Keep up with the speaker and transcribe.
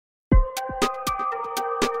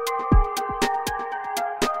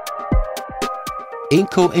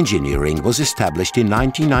Inco Engineering was established in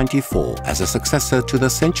 1994 as a successor to the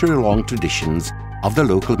century-long traditions of the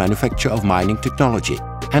local manufacture of mining technology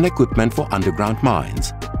and equipment for underground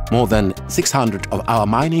mines. More than 600 of our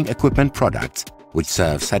mining equipment products, which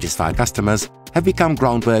serve satisfied customers, have become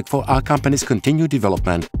groundwork for our company's continued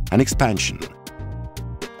development and expansion.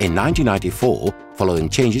 In 1994, following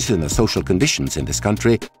changes in the social conditions in this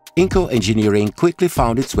country, Inco Engineering quickly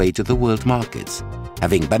found its way to the world markets,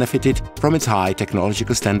 having benefited from its high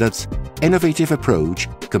technological standards, innovative approach,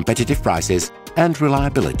 competitive prices, and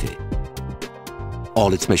reliability.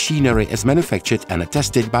 All its machinery is manufactured and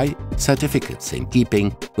attested by certificates in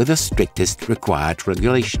keeping with the strictest required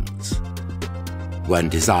regulations. When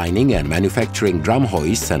designing and manufacturing drum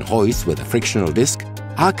hoists and hoists with a frictional disc,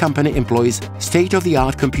 our company employs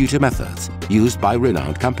state-of-the-art computer methods used by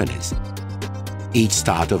renowned companies. Each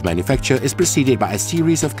start of manufacture is preceded by a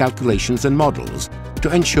series of calculations and models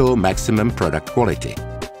to ensure maximum product quality.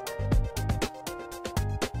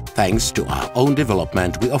 Thanks to our own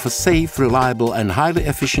development, we offer safe, reliable and highly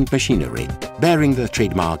efficient machinery bearing the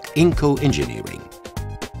trademark Inco Engineering.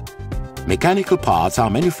 Mechanical parts are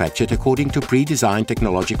manufactured according to pre-designed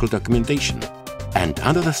technological documentation and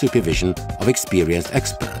under the supervision of experienced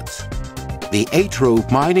experts. The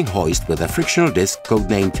 8-rope mining hoist with a frictional disc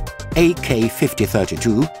codenamed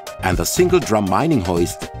AK5032 and the single drum mining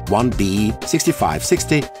hoist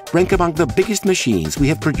 1B6560 rank among the biggest machines we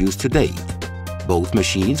have produced to date. Both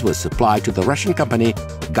machines were supplied to the Russian company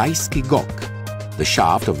Gaisky Gok. The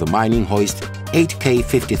shaft of the mining hoist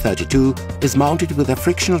 8K5032 is mounted with a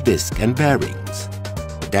frictional disc and bearings.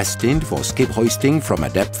 Destined for skip hoisting from a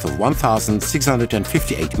depth of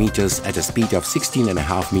 1,658 meters at a speed of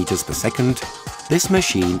 16.5 meters per second, this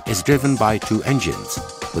machine is driven by 2 engines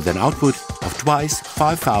with an output of twice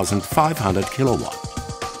 5,500 kilowatt.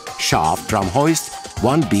 Shaft drum hoist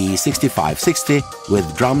 1B6560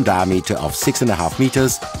 with drum diameter of 6.5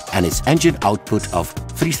 meters and its engine output of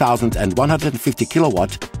 3,150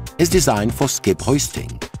 kilowatt is designed for skip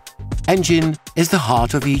hoisting. Engine is the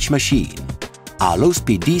heart of each machine. Our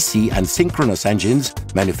low-speed DC and synchronous engines,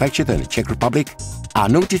 manufactured in the Czech Republic, are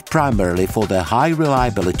noted primarily for their high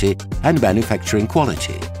reliability and manufacturing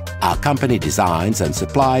quality. Our company designs and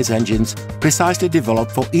supplies engines precisely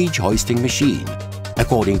developed for each hoisting machine,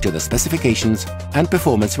 according to the specifications and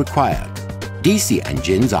performance required. DC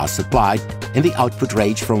engines are supplied in the output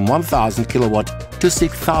range from 1,000 kilowatt to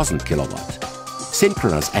 6,000 kilowatt.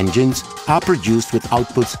 Synchronous engines are produced with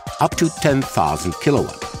outputs up to 10,000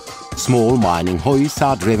 kilowatt. Small mining hoists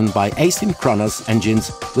are driven by asynchronous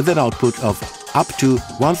engines with an output of up to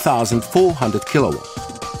 1,400 kilowatt.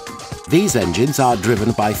 These engines are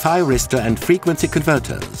driven by thyristor and frequency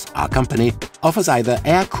converters. Our company offers either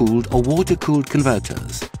air-cooled or water-cooled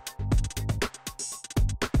converters.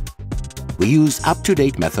 We use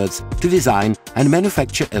up-to-date methods to design and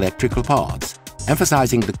manufacture electrical parts,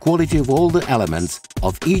 emphasizing the quality of all the elements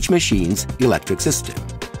of each machine's electric system.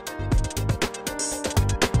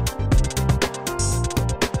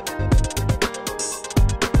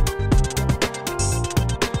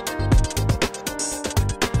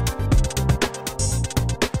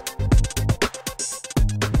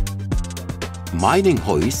 Mining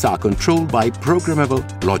hoists are controlled by programmable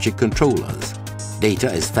logic controllers.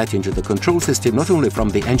 Data is fed into the control system not only from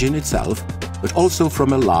the engine itself, but also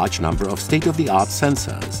from a large number of state-of-the-art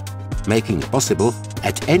sensors, making it possible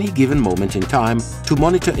at any given moment in time to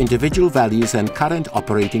monitor individual values and current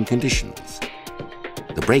operating conditions.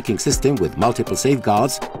 The braking system with multiple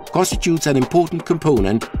safeguards constitutes an important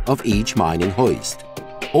component of each mining hoist.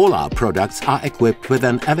 All our products are equipped with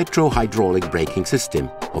an electro-hydraulic braking system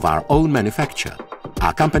of our own manufacture.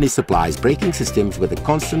 Our company supplies braking systems with a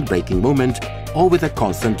constant braking moment or with a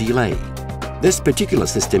constant delay. This particular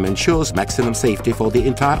system ensures maximum safety for the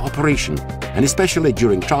entire operation and especially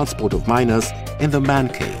during transport of miners in the man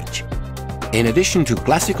cage. In addition to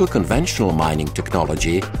classical conventional mining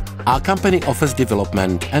technology, our company offers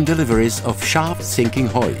development and deliveries of shaft sinking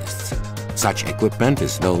hoists. Such equipment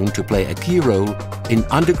is known to play a key role in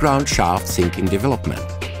underground shaft sinking development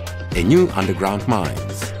in new underground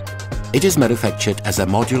mines. It is manufactured as a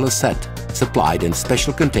modular set supplied in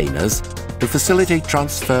special containers to facilitate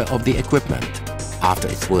transfer of the equipment after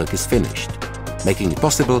its work is finished, making it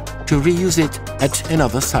possible to reuse it at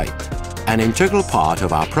another site. An integral part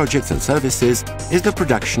of our projects and services is the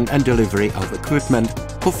production and delivery of equipment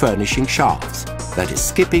for furnishing shafts, that is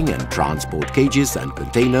skipping and transport cages and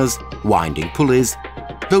containers, winding pulleys,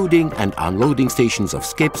 loading and unloading stations of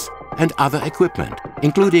skips and other equipment,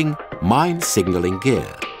 including mine signaling gear.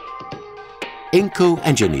 Inco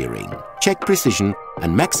Engineering. Check precision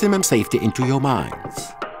and maximum safety into your mines.